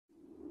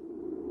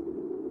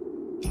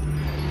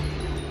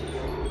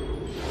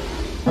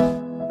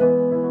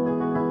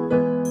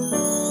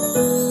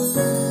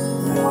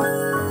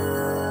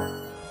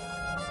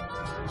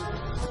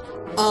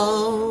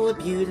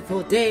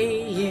beautiful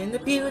day in a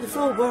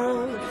beautiful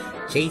world,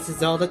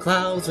 chases all the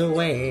clouds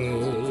away.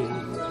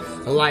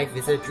 Life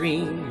is a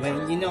dream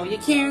when you know you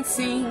can't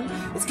sing.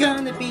 It's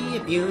gonna be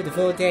a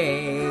beautiful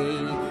day.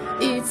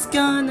 It's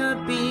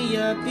gonna be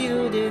a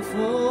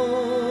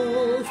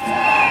beautiful...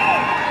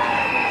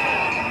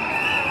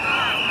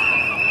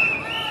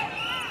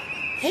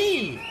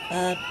 Hey,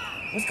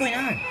 what's going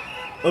on?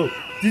 Oh,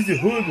 there's a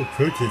horrible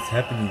protest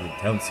happening in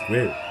town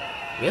square.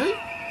 Really?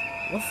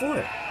 What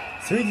for?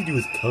 Something to do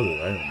with color,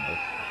 I don't know.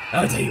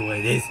 I'll tell you what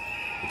it is.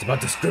 It's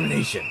about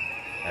discrimination.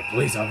 And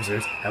police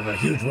officers have a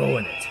huge role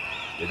in it.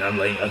 They're not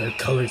letting other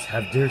colors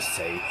have their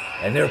say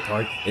and their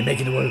part in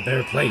making the world a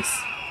better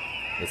place.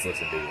 Let's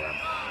listen to you,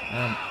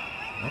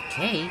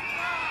 Okay.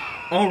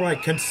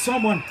 Alright, can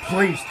someone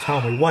please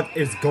tell me what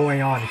is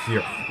going on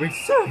here?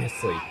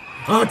 Seriously.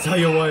 I'll tell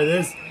you what it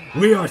is.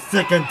 We are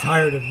sick and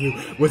tired of you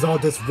with all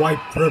this white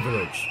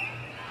privilege.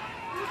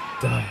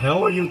 The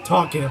hell are you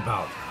talking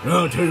about?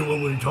 I'll tell you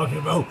what we're talking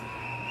about.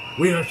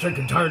 We are sick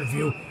and tired of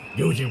you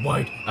using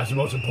white as the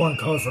most important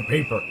color for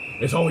paper.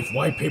 It's always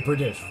white paper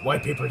this,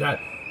 white paper that.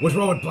 What's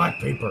wrong with black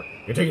paper?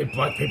 You think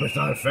black paper's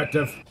not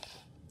effective?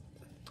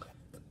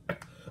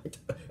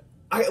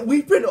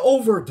 We've been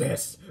over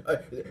this.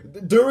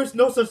 There is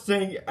no such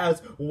thing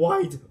as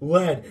white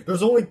lead.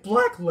 There's only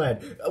black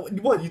lead.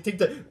 What, you think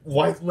that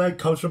white lead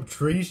comes from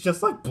trees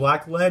just like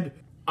black lead?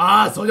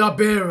 So you're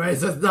being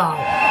racist now.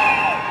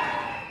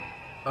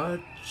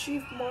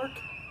 Chief Mark,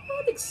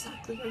 what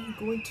exactly are you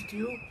going to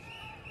do?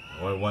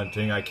 Only one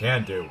thing I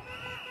can do.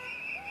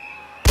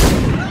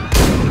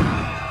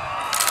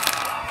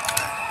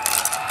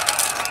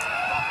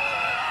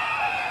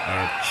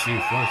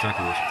 Chief, what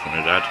exactly was the point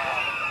of that?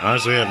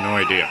 Honestly, I have no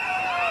idea.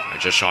 I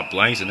just shot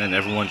blanks and then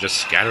everyone just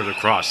scattered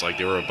across like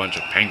they were a bunch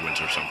of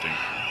penguins or something.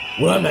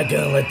 Well, I'm not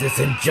gonna let this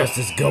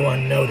injustice go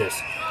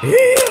unnoticed.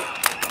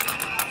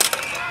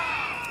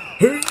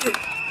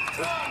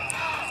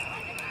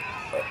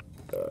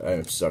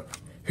 I'm stuck.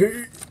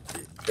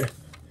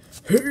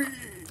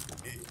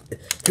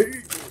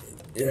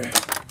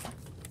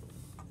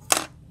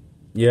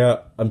 Yeah,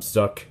 I'm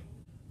stuck.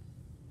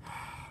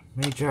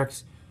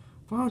 Majax,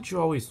 why don't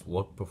you always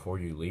look before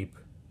you leap?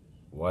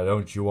 Why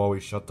don't you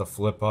always shut the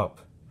flip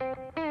up?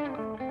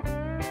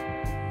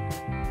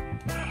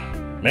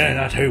 Man,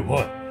 I tell you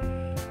what.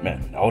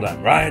 Man, all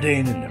that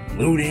rioting and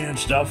the looting and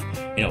stuff,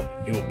 you know,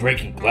 people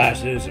breaking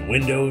glasses and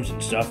windows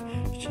and stuff,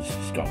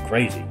 it's gone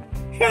crazy.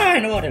 Yeah, I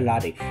know it,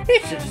 laddie.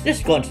 This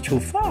is going too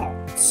far.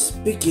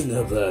 Speaking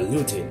of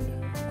looting,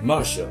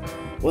 Marshall,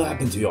 what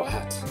happened to your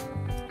hat?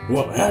 You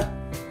want my hat?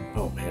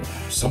 Oh man,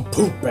 some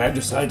poop bag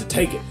decided to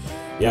take it.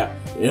 Yeah,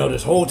 you know,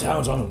 this whole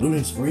town's on a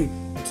looting spree,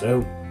 and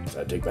so I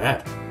decided to take my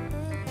hat.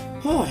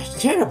 Oh,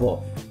 it's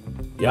terrible.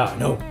 Yeah, I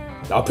know.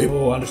 Now people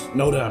will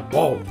know that I'm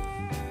bald.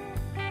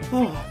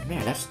 Oh,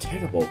 man, that's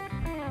terrible.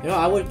 You know,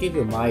 I would give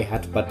you my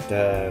hat, but,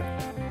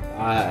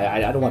 I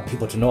don't want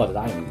people to know that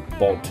I'm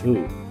bald,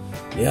 too.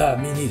 Yeah,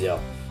 me neither.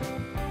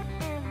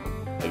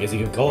 I guess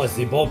you can call us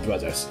the Bald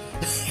Brothers.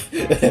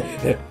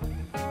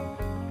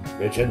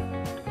 Richard?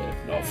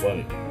 Not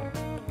funny.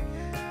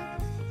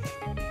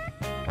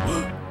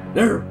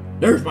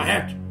 There's my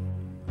hat.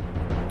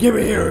 Give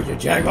it here, you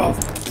jagoff.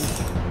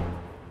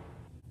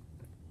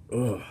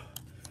 Ugh.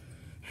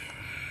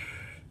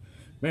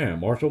 Man,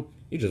 Marshall,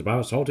 you just about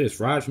as salty as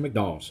fries from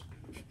McDonald's.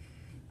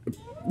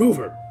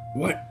 Rover,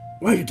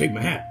 why'd you take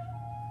my hat?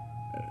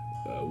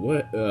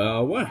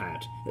 What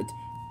hat?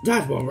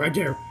 That one right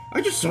there.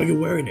 I just saw you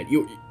wearing it.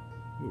 You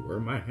wear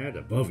my hat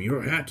above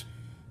your hat?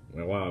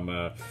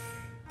 Well,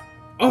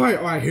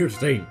 Alright, here's the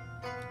thing.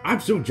 I'm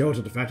still jealous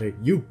of the fact that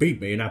you beat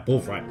me in that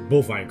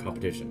bullfighting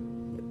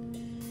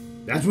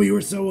competition. That's why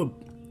you stole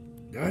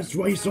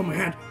my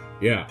hat?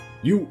 Yeah,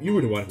 you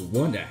were the one who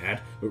won that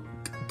hat.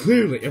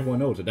 Clearly, everyone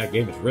knows that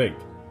game is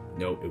rigged.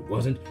 No, it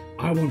wasn't.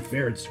 I won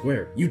fair and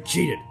square. You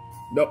cheated.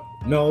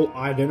 No,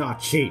 I did not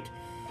cheat.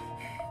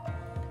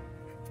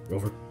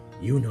 Rover,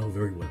 you know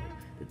very well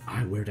that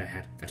I wear that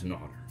hat as an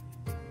honor.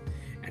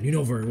 And you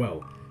know very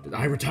well that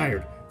I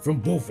retired from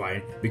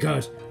bullfighting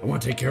because I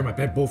want to take care of my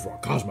pet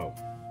bullfrog, Cosmo.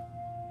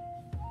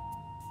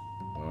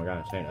 Well, I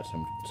gotta say, that's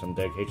some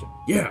dedication.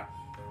 Yeah.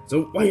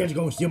 So why you had to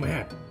go and steal my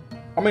hat?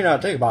 I mean,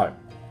 think about it.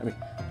 I mean,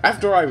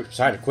 after I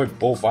decided to quit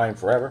bullfighting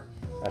forever,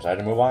 I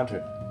decided to move on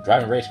to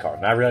driving race cars,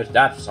 and I realized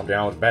that's something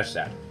I was best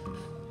at.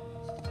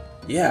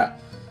 Yeah.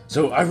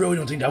 So I really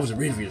don't think that was a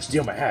reason for you to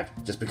steal my hat,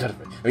 just because of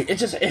it. I mean,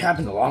 it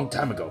happened a long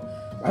time ago.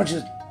 Why don't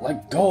you just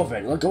let go of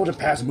it, let go of the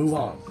past and move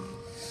on?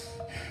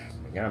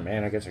 Yeah,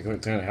 man, I guess I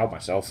couldn't help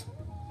myself.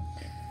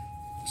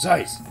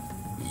 Besides,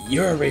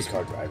 you're a race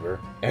car driver,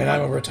 and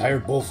I'm a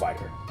retired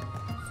bullfighter.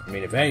 I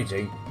mean, if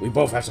anything, we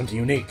both have something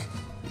unique.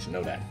 You should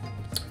know that.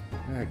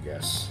 I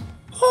guess.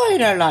 Hi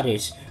there,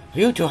 laddies.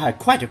 You two had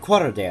quite a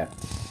quarrel there.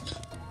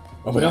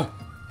 Oh my god!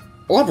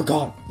 A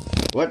leprechaun!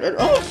 What?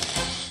 Oh!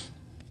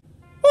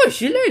 Oh,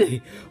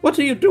 shillelagh! What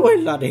are you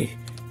doing, laddie?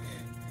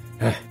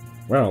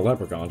 Well,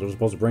 leprechauns are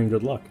supposed to bring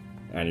good luck.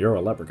 And you're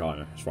a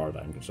leprechaun, as far as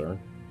I'm concerned.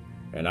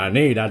 And I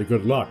need that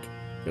good luck.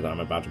 because I'm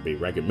about to be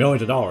raking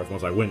millions of dollars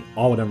once I win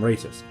all of them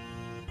races.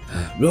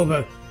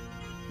 Rover,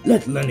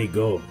 let Lenny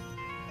go.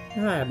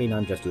 I mean,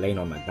 I'm just laying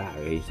on my back.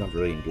 He's not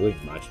really doing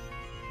much.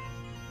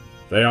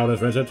 Say all this,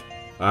 Vincent.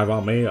 I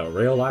found me a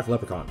real-life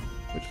leprechaun.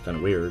 Which is kind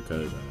of weird,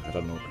 because I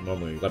don't know,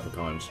 normally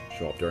leprechauns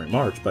show up during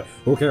March, but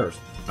who cares?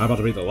 I'm about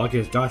to be the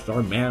luckiest gosh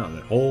darn man on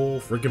the whole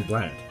freaking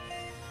planet.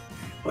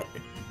 What?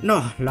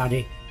 No,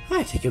 laddie.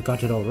 I think you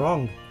got it all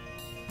wrong.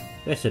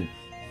 Listen.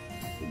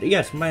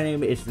 Yes, my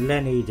name is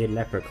Lenny the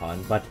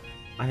leprechaun, but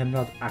I am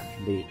not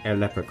actually a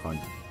leprechaun.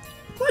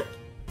 What?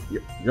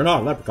 You're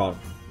not a leprechaun.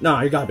 No,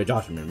 you gotta be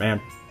joshing me,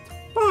 man.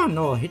 Oh,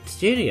 no, it's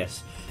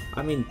serious.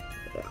 I mean,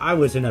 I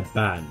was in a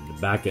band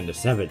back in the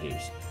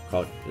 70s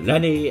called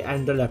Lenny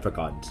and the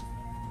Leprechauns.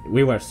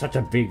 We were such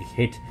a big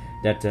hit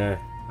that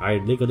I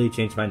legally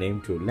changed my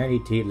name to Lenny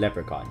T.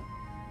 Leprechaun.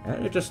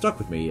 And it just stuck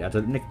with me as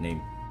a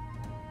nickname.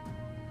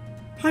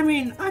 I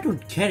mean, I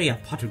don't carry a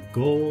pot of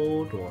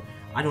gold, or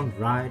I don't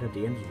ride at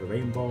the end of the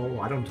rainbow,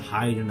 I don't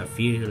hide in a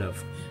field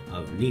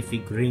of leafy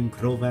green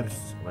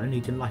clovers, or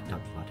anything like that,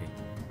 laddie.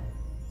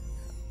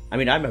 I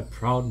mean, I'm a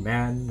proud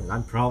man, and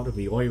I'm proud of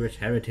the Irish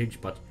heritage,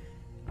 but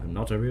I'm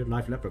not a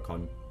real-life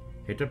leprechaun.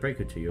 Hate to break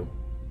it to you,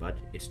 but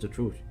it's the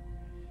truth.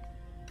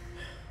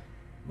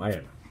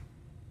 Man,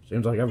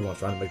 seems like everyone's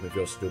trying to make me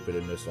feel stupid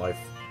in this life.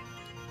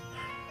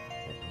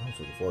 I'm also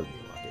looking forward to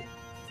you, Lucky.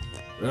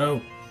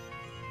 Well,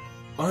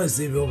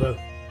 honestly, Rover,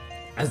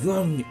 as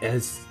long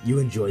as you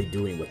enjoy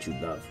doing what you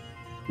love,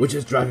 which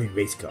is driving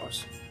race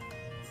cars,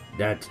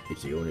 that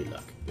is the only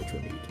luck that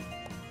you'll need.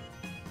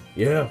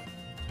 Yeah,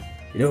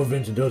 you know,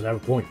 Vincent does have a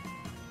point.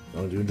 As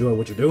long as you enjoy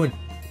what you're doing,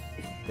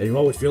 then you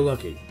always feel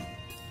lucky.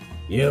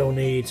 You don't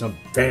need some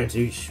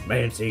fancy,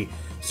 schmancy,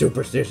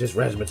 superstitious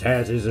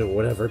razzmatazes or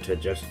whatever to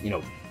just,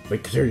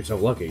 consider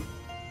yourself lucky.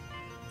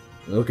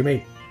 And look at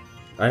me.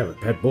 I have a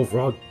pet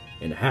bullfrog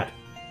and a hat,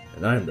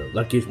 and I am the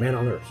luckiest man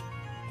on earth.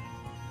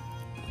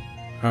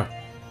 Huh.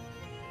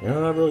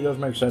 That really does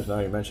make sense now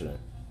you mention it.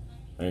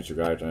 Thanks, you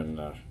guys, and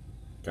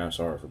kind of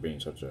sorry for being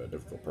such a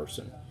difficult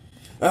person.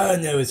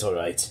 No, it's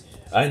alright.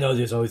 I know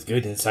there's always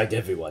good inside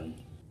everyone.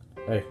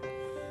 Hey.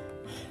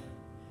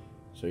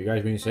 So you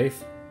guys being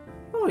safe?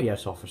 Oh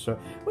yes, officer.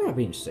 We are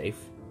being safe.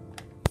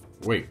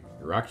 Wait,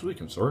 you're actually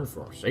concerned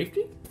for our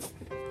safety?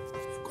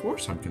 Of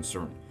course I'm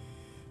concerned.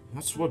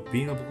 That's what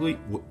being a police...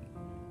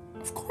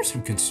 Of course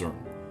I'm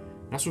concerned.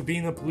 That's what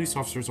being a police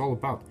officer is all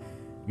about.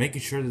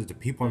 Making sure that the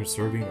people I'm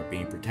serving are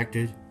being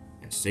protected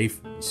and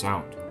safe and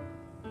sound.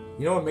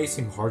 You know, it may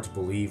seem hard to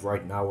believe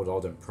right now with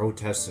all them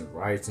protests and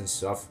riots and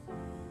stuff,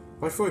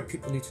 but I feel like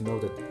people need to know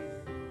that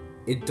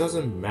it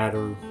doesn't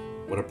matter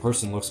what a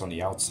person looks on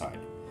the outside.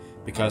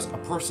 Because a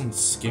person's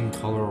skin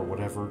color or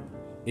whatever,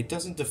 it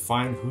doesn't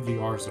define who they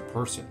are as a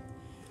person.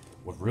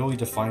 What really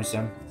defines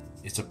them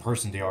is the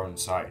person they are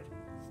inside.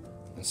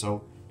 And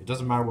so, it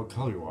doesn't matter what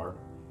color you are,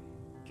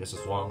 just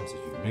as long as you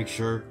make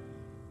sure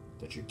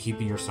that you're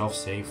keeping yourself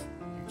safe,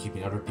 you're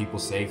keeping other people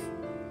safe,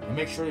 and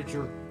make sure that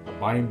you're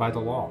abiding by the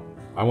law.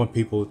 I want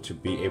people to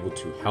be able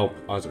to help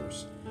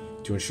others,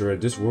 to ensure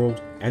that this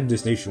world and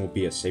this nation will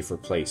be a safer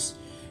place.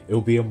 It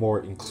will be a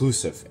more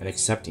inclusive and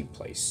accepting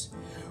place,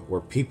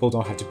 where people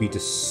don't have to be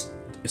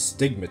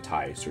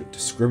stigmatized or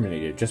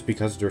discriminated just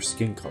because of their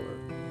skin color.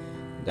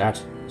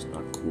 That is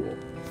not cool.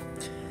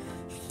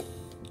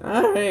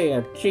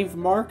 Hey, Chief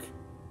Mark?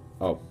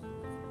 Oh,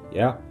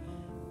 yeah?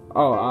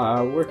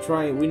 Oh,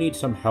 we need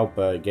some help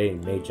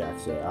getting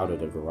Majax out of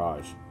the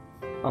garage.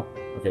 Oh,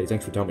 okay,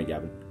 thanks for telling me,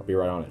 Gavin. I'll be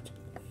right on it.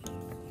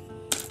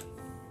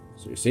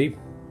 So you see,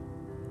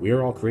 we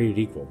are all created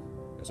equal,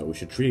 and so we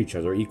should treat each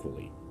other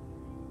equally.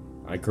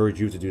 I encourage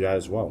you to do that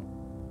as well.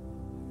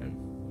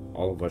 And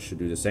all of us should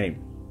do the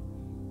same.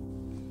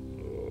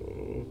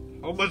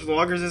 How much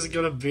longer is this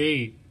gonna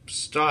be? I'm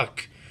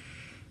stuck.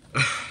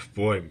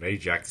 Boy,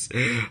 Majax.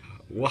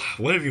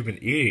 What have you been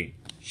eating?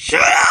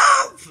 Shut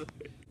up!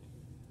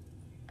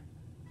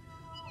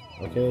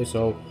 Okay,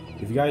 so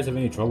if you guys have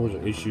any troubles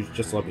or issues,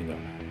 just let me know.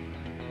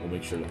 We'll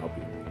make sure to help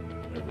you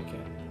whenever we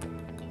can.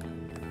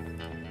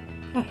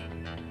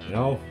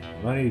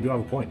 Lenny, you do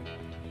have a point.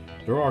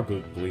 There are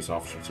good police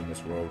officers in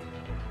this world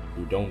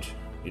who don't,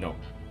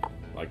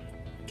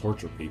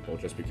 torture people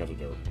just because of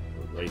their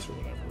race or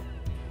whatever.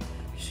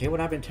 See what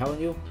I've been telling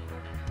you?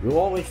 You'll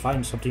always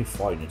find something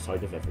fine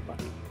inside of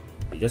everybody.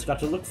 You just got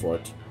to look for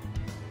it.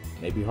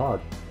 It may be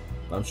hard,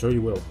 but I'm sure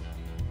you will.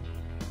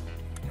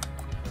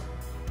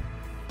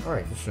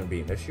 Alright, this shouldn't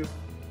be an issue.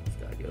 Just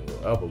gotta get a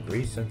little elbow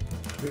grease and...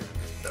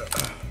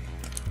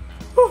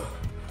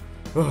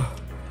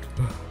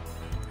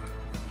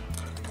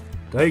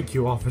 Thank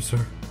you,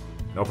 officer.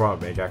 No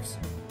problem, Ajax.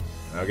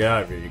 Now get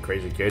out of here, you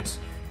crazy kids.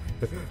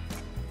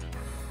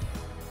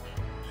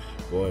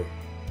 Boy,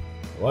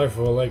 life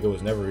for a Lego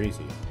was never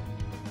easy,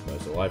 but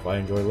it's a life I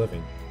enjoy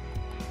living.